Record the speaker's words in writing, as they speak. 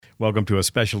Welcome to a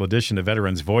special edition of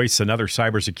Veterans Voice, another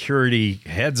cybersecurity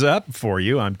heads up for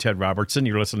you. I'm Ted Robertson.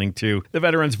 You're listening to the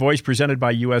Veterans Voice presented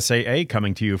by USAA,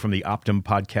 coming to you from the Optum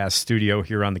Podcast Studio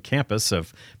here on the campus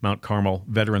of Mount Carmel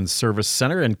Veterans Service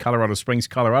Center in Colorado Springs,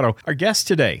 Colorado. Our guest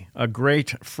today, a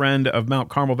great friend of Mount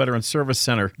Carmel Veterans Service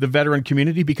Center, the veteran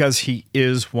community, because he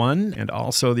is one, and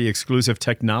also the exclusive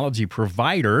technology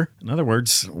provider. In other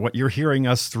words, what you're hearing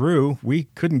us through, we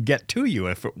couldn't get to you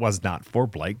if it was not for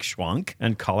Blake Schwank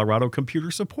and Colorado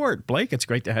Computer Support. Blake, it's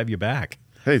great to have you back.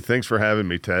 Hey, thanks for having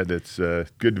me, Ted. It's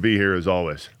good to be here as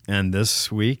always. And this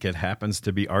week, it happens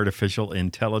to be artificial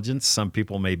intelligence. Some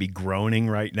people may be groaning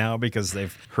right now because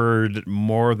they've heard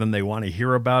more than they want to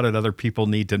hear about it. Other people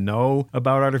need to know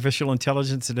about artificial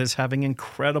intelligence. It is having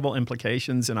incredible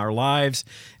implications in our lives.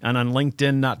 And on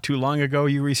LinkedIn, not too long ago,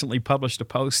 you recently published a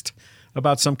post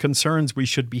about some concerns we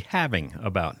should be having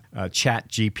about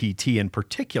ChatGPT in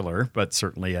particular, but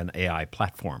certainly an AI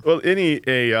platform. Well, any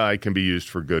AI can be used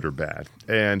for good or bad.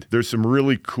 And there's some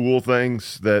really cool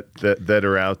things that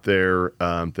are out there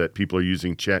that people are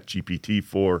using ChatGPT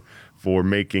for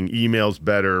making emails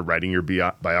better, writing your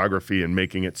biography and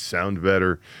making it sound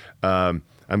better. I'm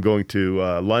going to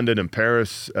London and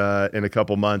Paris in a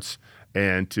couple months,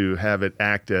 and to have it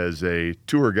act as a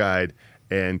tour guide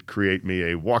and create me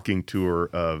a walking tour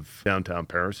of downtown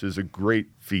Paris is a great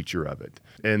feature of it.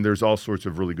 And there's all sorts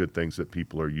of really good things that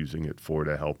people are using it for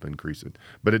to help increase it.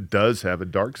 But it does have a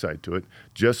dark side to it,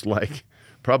 just like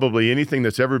probably anything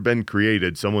that's ever been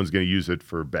created, someone's going to use it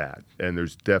for bad. And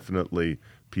there's definitely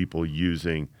people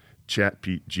using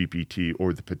ChatGPT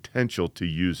or the potential to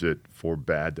use it for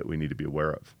bad that we need to be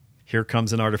aware of. Here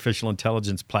comes an artificial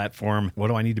intelligence platform. What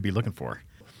do I need to be looking for?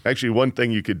 Actually, one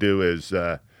thing you could do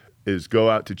is go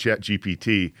out to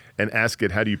ChatGPT and ask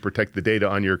it, how do you protect the data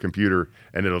on your computer?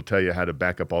 And it'll tell you how to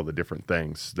back up all the different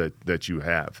things that you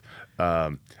have.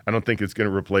 I don't think it's going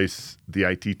to replace the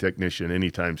IT technician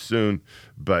anytime soon,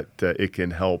 but it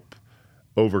can help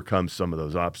overcome some of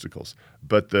those obstacles.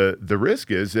 But the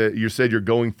risk is that you said you're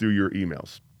going through your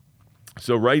emails.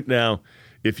 So right now,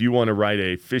 if you want to write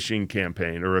a phishing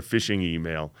campaign or a phishing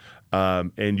email,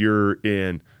 and you're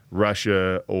in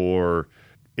Russia or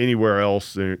anywhere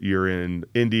else, you're in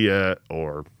India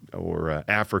or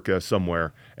Africa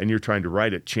somewhere, and you're trying to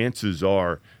write it, chances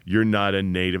are you're not a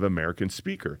native American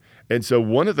speaker. And so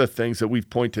one of the things that we've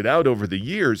pointed out over the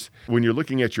years, when you're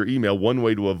looking at your email, one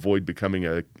way to avoid becoming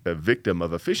a victim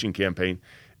of a phishing campaign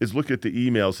is look at the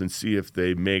emails and see if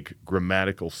they make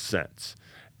grammatical sense.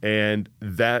 And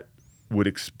that would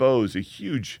expose a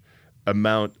huge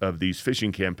amount of these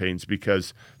phishing campaigns,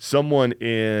 because someone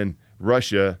in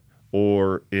Russia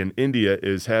or in India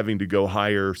is having to go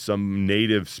hire some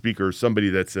native speaker, somebody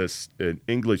that's an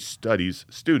English studies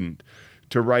student,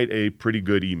 to write a pretty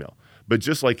good email. But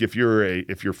just like if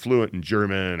you're fluent in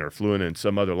German or fluent in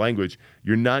some other language,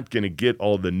 you're not going to get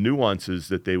all the nuances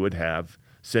that they would have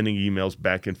sending emails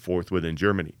back and forth within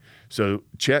Germany. So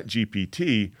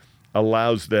ChatGPT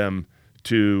allows them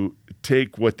to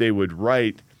take what they would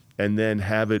write and then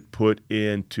have it put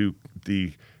into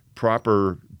the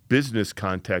proper business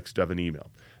context of an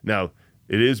email. Now,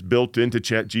 it is built into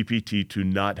ChatGPT to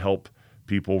not help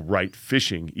people write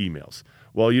phishing emails.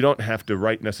 Well, you don't have to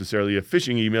write necessarily a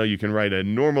phishing email. You can write a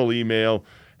normal email,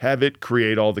 have it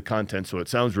create all the content so it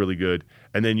sounds really good,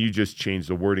 and then you just change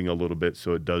the wording a little bit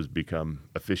so it does become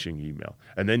a phishing email.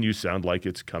 And then you sound like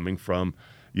it's coming from,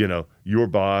 your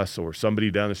boss or somebody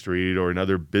down the street or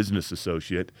another business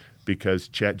associate, because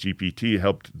ChatGPT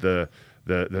helped the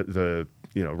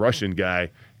Russian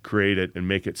guy create it and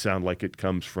make it sound like it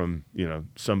comes from,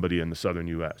 somebody in the southern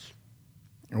U.S.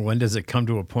 When does it come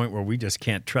to a point where we just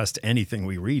can't trust anything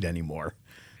we read anymore?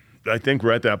 I think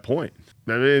we're at that point.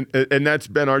 I mean, and that's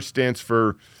been our stance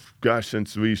for,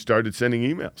 since we started sending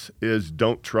emails, is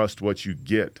don't trust what you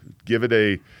get. Give it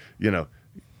a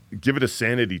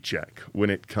sanity check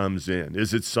when it comes in.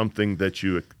 Is it something that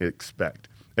you expect?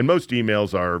 And most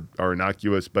emails are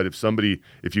innocuous, but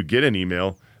if you get an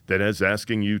email that is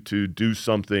asking you to do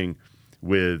something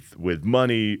with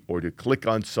money or to click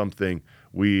on something,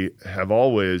 we have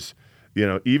always,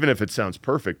 even if it sounds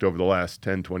perfect over the last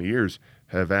 10, 20 years,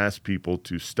 have asked people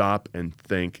to stop and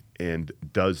think, and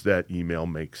does that email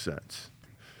make sense?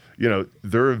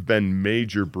 There have been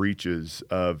major breaches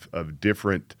of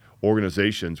different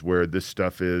organizations where this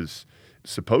stuff is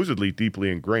supposedly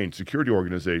deeply ingrained, security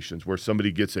organizations, where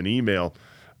somebody gets an email.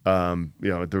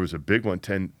 There was a big one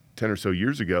 10 or so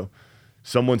years ago.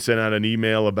 Someone sent out an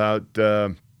email about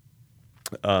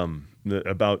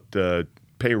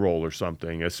payroll or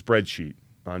something, a spreadsheet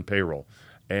on payroll.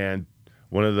 And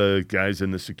one of the guys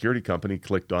in the security company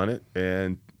clicked on it,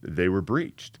 and they were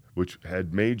breached, which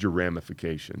had major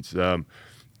ramifications.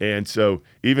 And so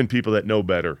even people that know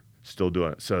better still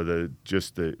doing it. So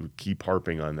keep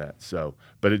harping on that. So,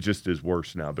 but it just is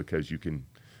worse now because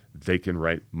they can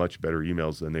write much better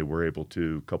emails than they were able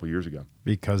to a couple years ago.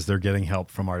 Because they're getting help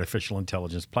from artificial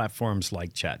intelligence platforms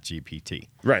like ChatGPT.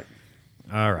 Right.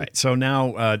 All right. So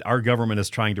now our government is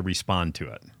trying to respond to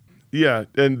it. Yeah,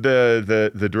 and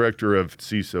the director of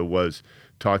CISA was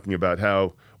talking about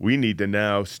how we need to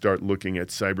now start looking at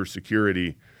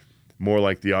cybersecurity more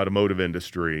like the automotive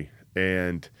industry,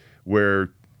 and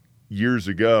where years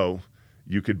ago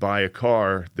you could buy a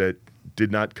car that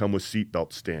did not come with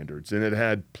seatbelt standards, and it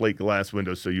had plate glass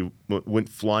windows, so you went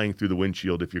flying through the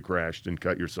windshield if you crashed and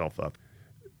cut yourself up.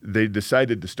 They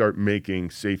decided to start making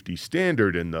safety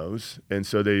standard in those, and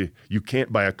so you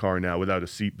can't buy a car now without a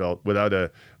seatbelt, without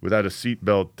a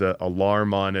seatbelt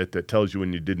alarm on it that tells you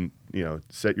when you didn't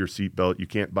set your seatbelt. You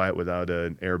can't buy it without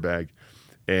an airbag.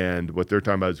 And what they're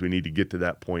talking about is we need to get to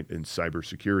that point in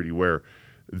cybersecurity where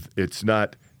it's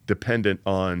not dependent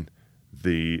on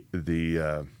the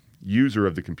user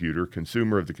of the computer,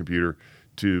 consumer of the computer,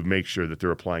 to make sure that they're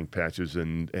applying patches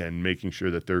and making sure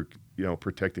that they're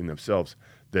protecting themselves,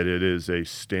 that it is a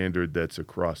standard that's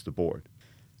across the board.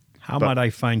 How might I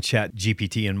find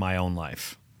ChatGPT in my own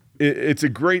life? It's a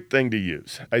great thing to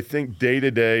use. I think day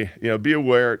to day, be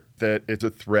aware that it's a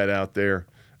threat out there.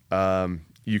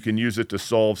 You can use it to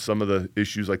solve some of the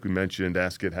issues like we mentioned,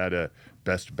 ask it how to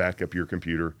best back up your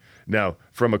computer. Now,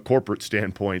 from a corporate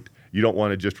standpoint, you don't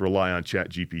want to just rely on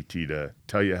ChatGPT to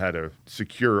tell you how to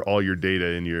secure all your data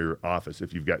in your office.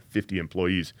 If you've got 50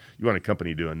 employees, you want a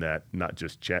company doing that, not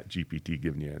just ChatGPT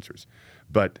giving you answers.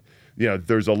 But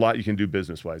there's a lot you can do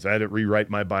business-wise. I had it rewrite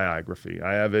my biography.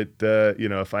 I have it,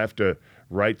 if I have to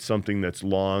write something that's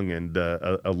long and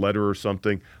a letter or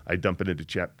something, I dump it into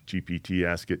ChatGPT,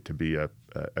 ask it to be a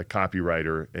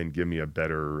copywriter and give me a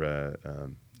better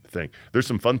thing. There's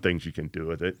some fun things you can do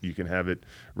with it. You can have it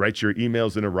write your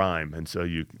emails in a rhyme, and so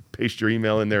you paste your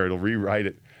email in there, it'll rewrite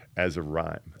it as a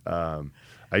rhyme.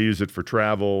 I use it for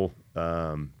travel.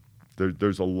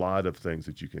 There's a lot of things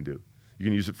that you can do. You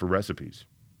can use it for recipes.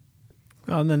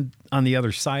 Well, and then on the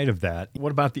other side of that,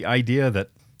 what about the idea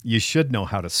that you should know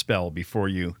how to spell before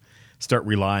you start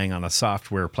relying on a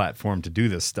software platform to do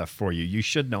this stuff for you? You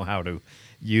should know how to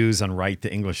use and write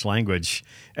the English language.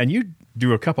 And you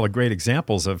do a couple of great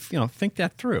examples of, think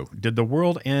that through. Did the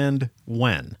world end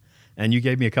when? And you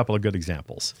gave me a couple of good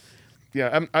examples.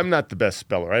 Yeah, I'm not the best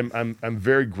speller. I'm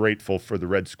very grateful for the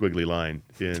red squiggly line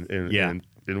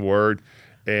in Word,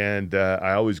 and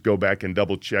I always go back and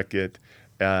double check it.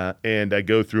 And I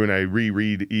go through and I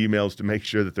reread emails to make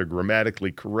sure that they're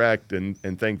grammatically correct, and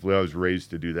thankfully I was raised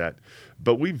to do that.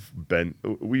 But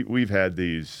we've had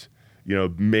these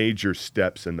major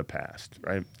steps in the past,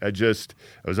 right? I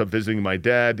was up visiting my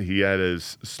dad. He had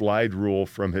his slide rule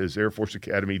from his Air Force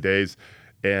Academy days,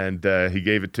 and he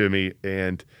gave it to me.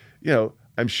 And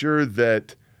I'm sure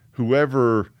that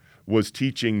whoever was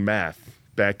teaching math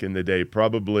back in the day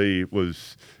probably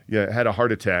had a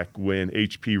heart attack when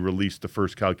HP released the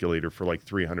first calculator for like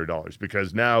 $300,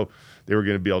 because now they were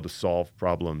going to be able to solve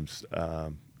problems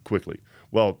quickly.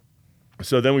 Well,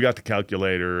 so then we got the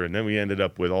calculator, and then we ended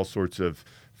up with all sorts of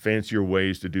fancier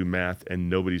ways to do math, and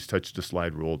nobody's touched the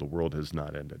slide rule. The world has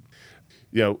not ended.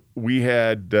 We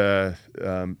had,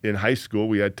 in high school,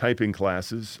 we had typing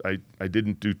classes. I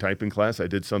didn't do typing class. I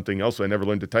did something else. I never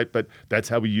learned to type, but that's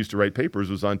how we used to write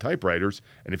papers, was on typewriters.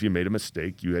 And if you made a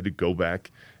mistake, you had to go back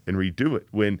and redo it.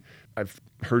 When I've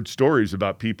heard stories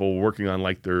about people working on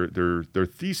like their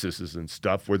theses and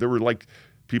stuff, where there were like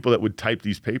people that would type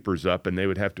these papers up and they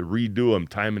would have to redo them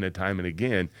time and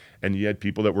again. And you had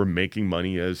people that were making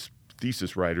money as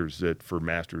thesis writers for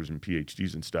masters and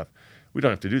PhDs and stuff. We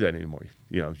don't have to do that anymore.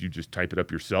 You just type it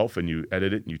up yourself and you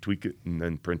edit it and you tweak it and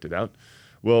then print it out.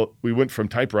 Well, we went from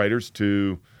typewriters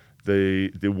to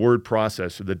the word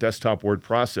processor, the desktop word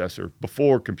processor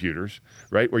before computers,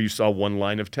 right, where you saw one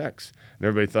line of text. And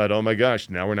everybody thought, oh my gosh,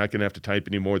 now we're not going to have to type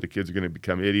anymore. The kids are going to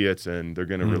become idiots and they're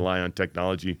going to rely on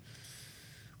technology.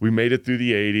 We made it through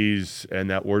the 80s and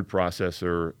that word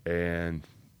processor, and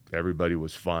everybody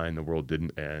was fine. The world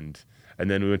didn't end.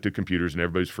 And then we went to computers and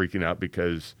everybody's freaking out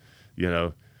because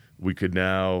we could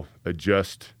now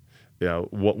adjust,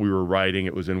 what we were writing.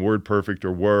 It was in WordPerfect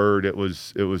or Word. It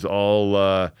was all,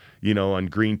 on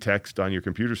green text on your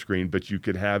computer screen, but you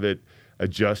could have it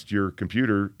adjust your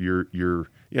computer.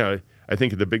 I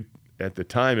think at the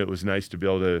time it was nice to be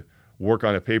able to work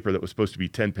on a paper that was supposed to be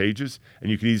 10 pages,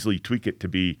 and you could easily tweak it to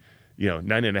be,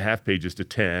 9.5 pages to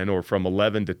 10, or from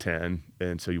 11 to 10.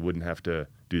 And so you wouldn't have to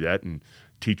do that. And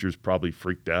teachers probably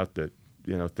freaked out that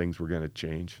things were going to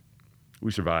change.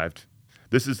 We survived.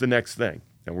 This is the next thing,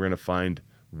 and we're going to find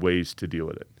ways to deal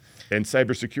with it. And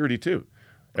cybersecurity too.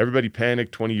 Everybody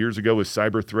panicked 20 years ago with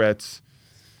cyber threats.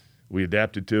 We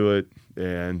adapted to it,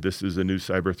 and this is a new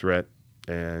cyber threat,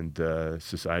 and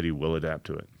society will adapt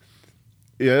to it.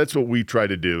 Yeah, that's what we try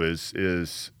to do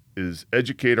is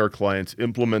educate our clients,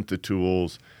 implement the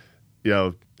tools,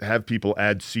 have people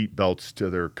add seat belts to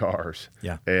their cars,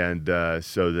 and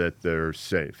so that they're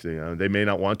safe. They may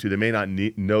not want to, they may not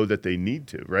know that they need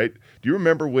to, right? Do you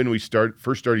remember when we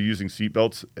first started using seat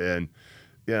belts, and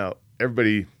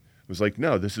everybody was like,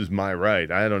 no, this is my right.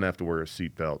 I don't have to wear a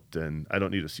seat belt, and I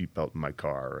don't need a seat belt in my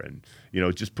car, and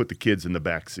just put the kids in the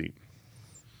back seat.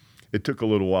 It took a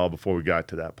little while before we got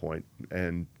to that point,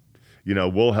 and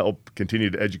we'll help continue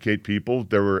to educate people.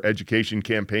 There were education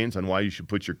campaigns on why you should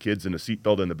put your kids in a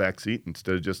seatbelt in the back seat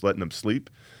instead of just letting them sleep.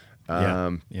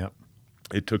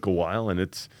 It took a while, and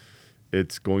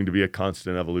it's going to be a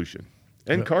constant evolution.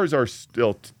 And cars are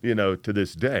still, to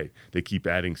this day, they keep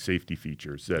adding safety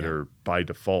features that are by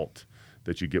default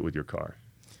that you get with your car.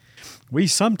 We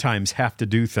sometimes have to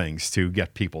do things to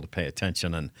get people to pay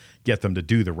attention and get them to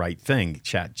do the right thing.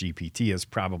 ChatGPT is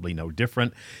probably no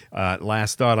different.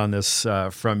 Last thought on this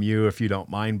from you, if you don't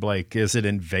mind, Blake. Is it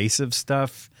invasive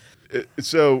stuff?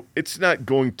 So it's not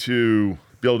going to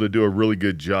be able to do a really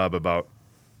good job about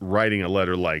writing a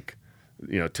letter like,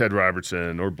 Ted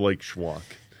Robertson or Blake Schwank.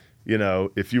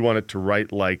 If you want it to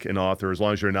write like an author, as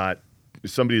long as you're not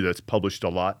somebody that's published a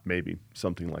lot, maybe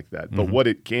something like that. Mm-hmm. But what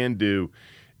it can do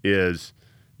is,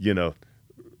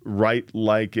 write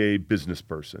like a business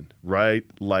person, write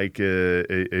like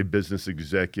a business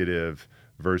executive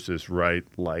versus write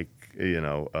like,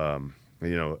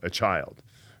 a child,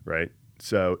 right?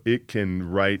 So it can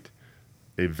write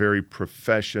a very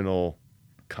professional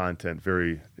content,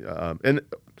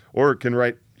 or it can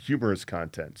write humorous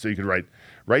content. So you can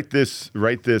write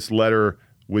this letter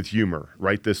with humor,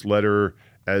 write this letter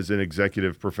as an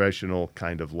executive professional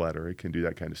kind of letter. It can do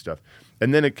that kind of stuff.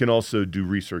 And then it can also do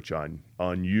research on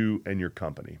you and your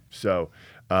company. So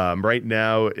right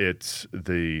now I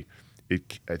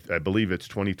believe it's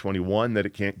 2021 that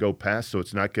it can't go past, so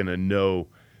it's not going to know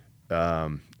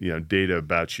data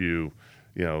about you,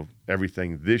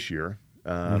 everything this year,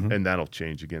 and that'll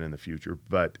change again in the future.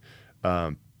 But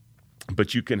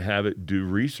you can have it do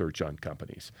research on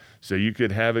companies. So you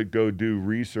could have it go do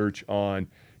research on,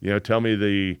 tell me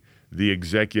the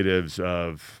executives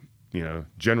of,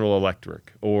 General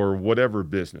Electric or whatever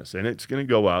business. And it's going to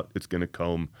go out, it's going to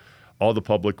comb all the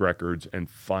public records and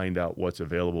find out what's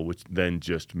available, which then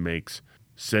just makes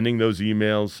sending those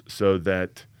emails so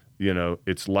that,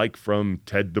 it's like from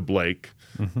Ted to Blake,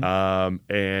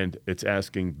 and it's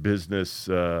asking business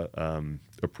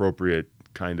appropriate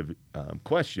kind of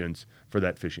questions for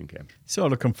that phishing campaign. So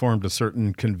it'll conform to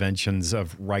certain conventions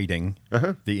of writing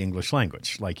the English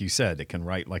language. Like you said, it can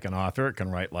write like an author. It can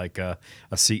write like a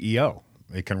CEO.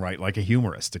 It can write like a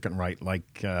humorist. It can write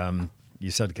like,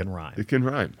 you said it can rhyme. It can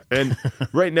rhyme. And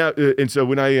right now, and so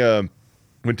when I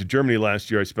went to Germany last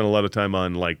year, I spent a lot of time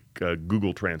on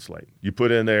Google Translate. You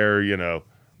put in there,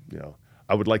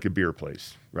 I would like a beer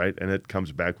place, right? And it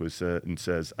comes back with and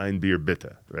says, ein Bier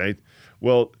bitte, right?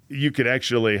 Well, you could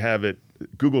actually have it,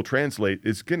 Google Translate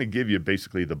is going to give you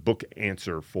basically the book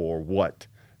answer for what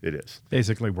it is.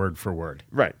 Basically word for word.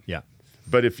 Right. Yeah.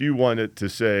 But if you want it to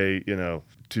say,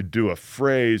 to do a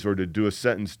phrase or to do a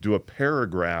sentence, do a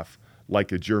paragraph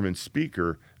like a German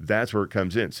speaker, that's where it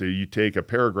comes in. So you take a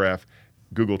paragraph,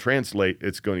 Google Translate,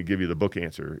 it's going to give you the book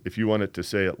answer. If you want it to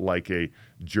say it like a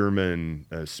German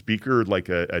speaker, like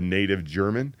a native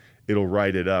German, it'll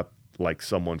write it up like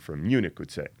someone from Munich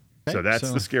would say. Okay, so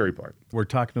that's the scary part. We're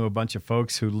talking to a bunch of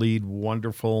folks who lead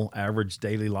wonderful, average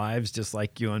daily lives just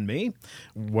like you and me.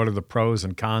 What are the pros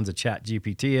and cons of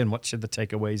ChatGPT, and what should the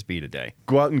takeaways be today?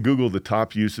 Go out and Google the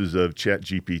top uses of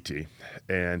ChatGPT,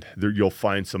 and you'll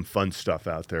find some fun stuff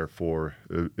out there for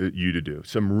you to do.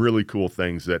 Some really cool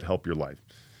things that help your life.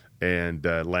 And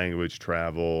language,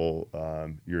 travel,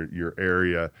 your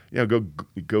area.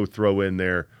 Go throw in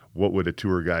there, what would a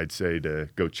tour guide say to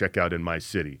go check out in my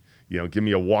city? Give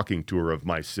me a walking tour of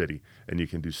my city, and you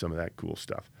can do some of that cool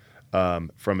stuff.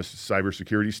 From a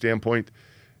cybersecurity standpoint,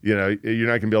 you're not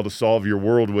going to be able to solve your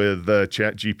world with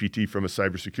ChatGPT from a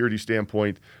cybersecurity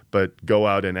standpoint, but go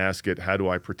out and ask it, how do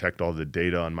I protect all the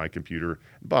data on my computer?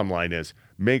 Bottom line is,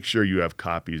 make sure you have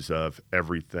copies of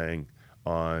everything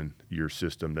on your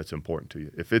system that's important to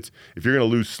you. If you're going to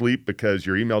lose sleep because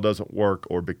your email doesn't work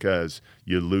or because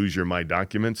you lose your My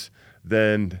Documents,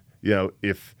 then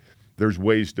if there's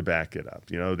ways to back it up.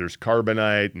 There's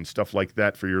Carbonite and stuff like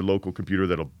that for your local computer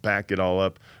that'll back it all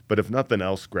up. But if nothing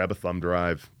else, grab a thumb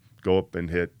drive, go up and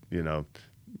hit,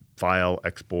 file,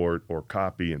 export, or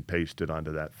copy and paste it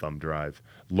onto that thumb drive.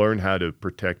 Learn how to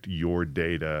protect your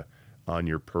data on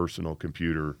your personal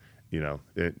computer.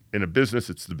 In a business,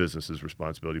 it's the business's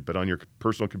responsibility, but on your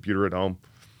personal computer at home,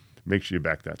 make sure you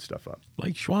back that stuff up.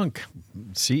 Blake Schwank,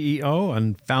 CEO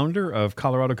and founder of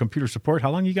Colorado Computer Support.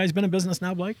 How long you guys been in business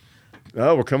now, Blake?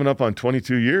 Oh, we're coming up on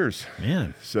 22 years.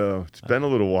 Man. So it's been a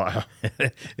little while.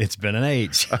 It's been an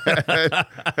age.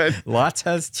 Lots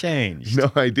has changed.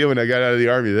 No idea when I got out of the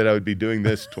Army that I would be doing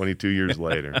this 22 years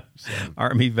later. So.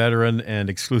 Army veteran and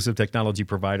exclusive technology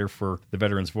provider for the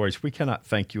Veterans Voice. We cannot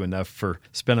thank you enough for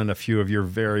spending a few of your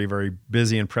very, very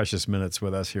busy and precious minutes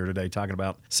with us here today, talking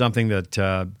about something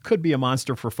that could be a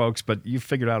monster for folks, but you've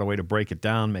figured out a way to break it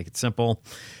down, make it simple.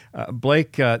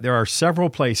 Blake, there are several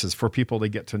places for people to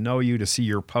get to know you, to see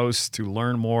your posts, to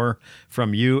learn more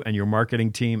from you and your marketing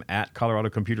team at Colorado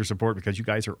Computer Support, because you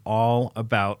guys are all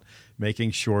about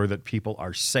making sure that people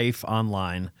are safe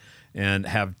online and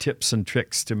have tips and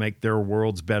tricks to make their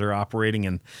worlds better operating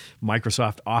in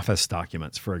Microsoft Office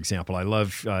documents, for example. I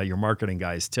love your marketing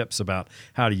guys' tips about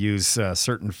how to use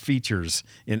certain features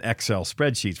in Excel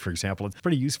spreadsheets, for example. It's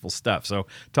pretty useful stuff. So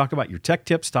talk about your tech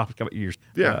tips, talk about your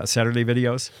Saturday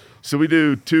videos. So we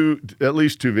do at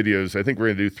least two videos. I think we're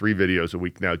going to do 3 videos a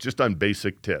week now, just on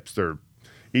basic tips. They're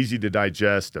easy to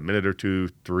digest, a minute or 2,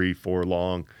 3, 4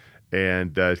 long.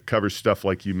 And covers stuff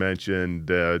like you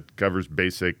mentioned, covers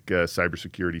basic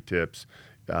cybersecurity tips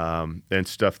and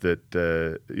stuff that,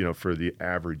 for the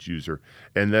average user.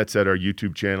 And that's at our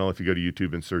YouTube channel. If you go to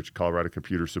YouTube and search Colorado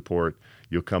Computer Support,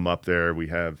 you'll come up there. We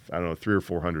have, 300 or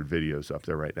 400 videos up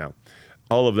there right now.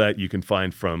 All of that you can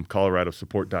find from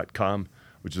coloradosupport.com,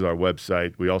 which is our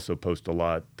website. We also post a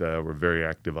lot. We're very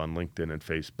active on LinkedIn and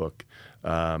Facebook.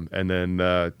 And then,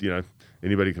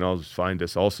 anybody can always find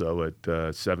us also at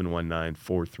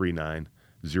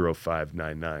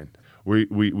 719-439-0599.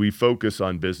 We focus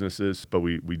on businesses, but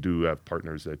we do have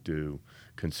partners that do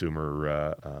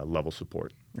consumer level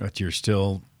support. But you're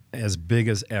still as big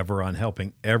as ever on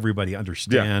helping everybody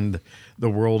understand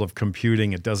the world of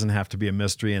computing. It doesn't have to be a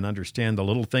mystery, and understand the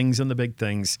little things and the big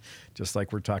things, just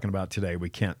like we're talking about today.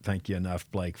 We can't thank you enough,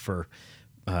 Blake, for,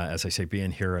 as I say,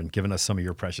 being here and giving us some of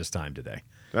your precious time today.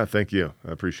 Thank you.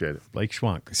 I appreciate it. Blake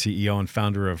Schwank, CEO and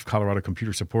founder of Colorado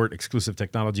Computer Support, exclusive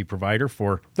technology provider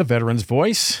for the Veterans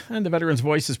Voice. And the Veterans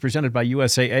Voice is presented by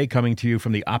USAA, coming to you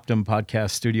from the Optum podcast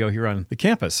studio here on the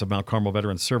campus of Mount Carmel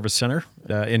Veterans Service Center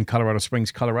in Colorado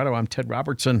Springs, Colorado. I'm Ted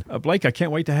Robertson. Blake, I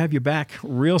can't wait to have you back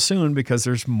real soon, because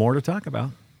there's more to talk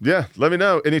about. Yeah, let me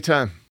know anytime.